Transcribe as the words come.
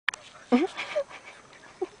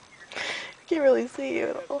can't really see you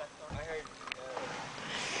at all.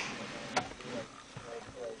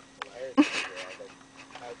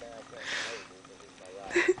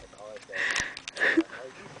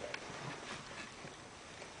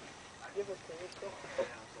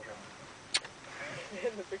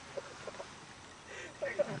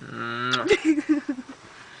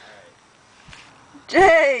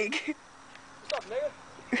 Jake! What's up, nigga?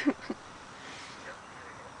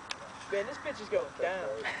 Man, this bitch is going down.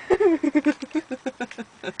 Can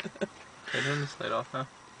you turn this light off now?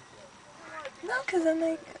 No, because then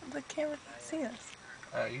the camera can see us.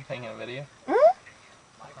 Are you taking a video?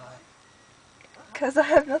 Because I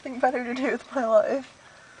have nothing better to do with my life.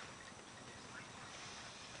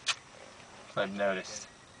 I've noticed.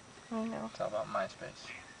 I know. It's all about MySpace.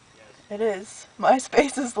 It is.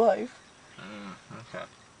 MySpace is life. Okay.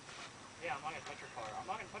 Yeah, I'm not gonna touch your car. I'm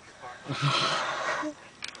not gonna touch your car.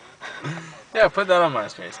 Yeah, put that on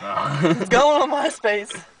MySpace now. It's going on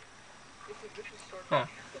MySpace. Oh.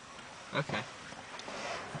 Okay.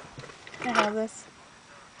 Can I have this?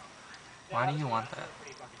 Why do you want that?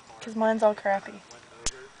 Because mine's all crappy.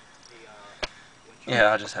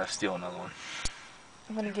 Yeah, I'll just have to steal another one.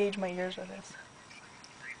 I'm gonna gauge my ears with this.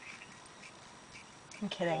 I'm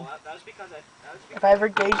kidding. If I ever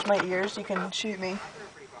gauge my ears, you can shoot me.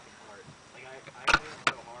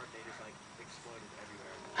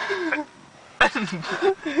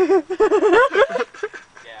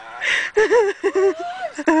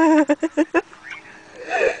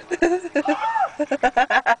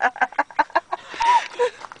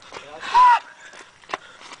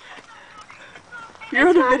 You're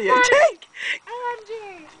on a video, Jake! OMG!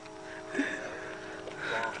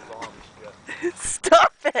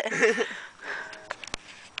 Stop it!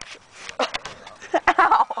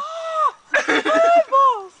 Ow!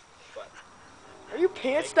 Eyeballs! Are you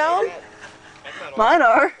pants down? Mine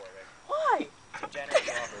are. Why?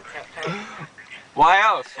 Why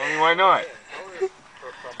else? I mean, why not?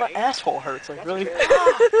 My asshole hurts, like really.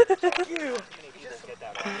 Fuck you.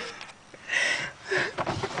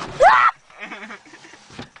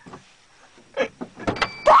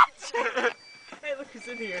 Hey, look who's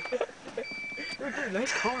in here.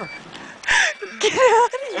 Nice car. Get out!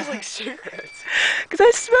 It smells like cigarettes. Because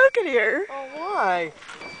I smoke in here. Oh, why?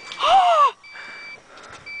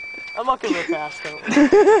 I'm not gonna go fast though.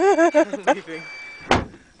 I'm leaving.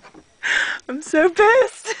 I'm so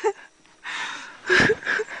pissed.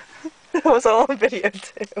 That was all on video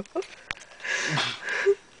too.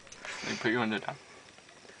 They put you under down.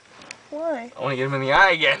 Why? I want to get him in the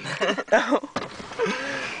eye again. No.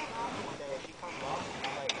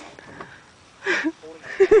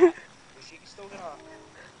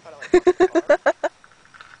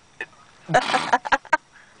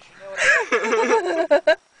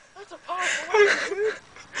 That's a powerful weapon, dude.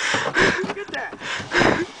 Look at that.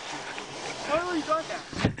 Totally got that.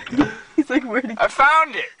 He's like, where did I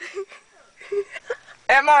found it!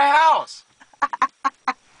 At my house!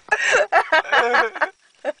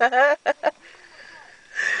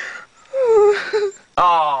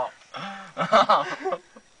 Oh.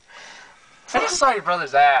 I just saw your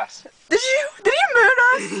brother's ass. Did you moon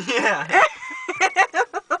us? Yeah.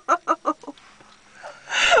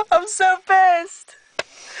 I'm so pissed.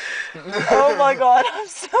 Oh my god, I'm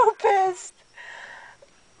so pissed.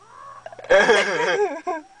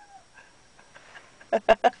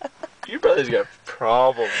 Your brother's got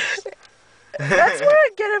problems. That's where I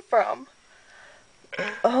get it from.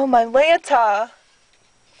 Oh, my Lanta.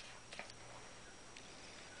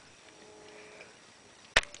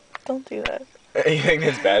 Don't do that. You think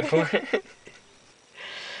that's bad for it?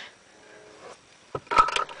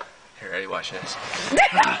 Here, ready? Watch this.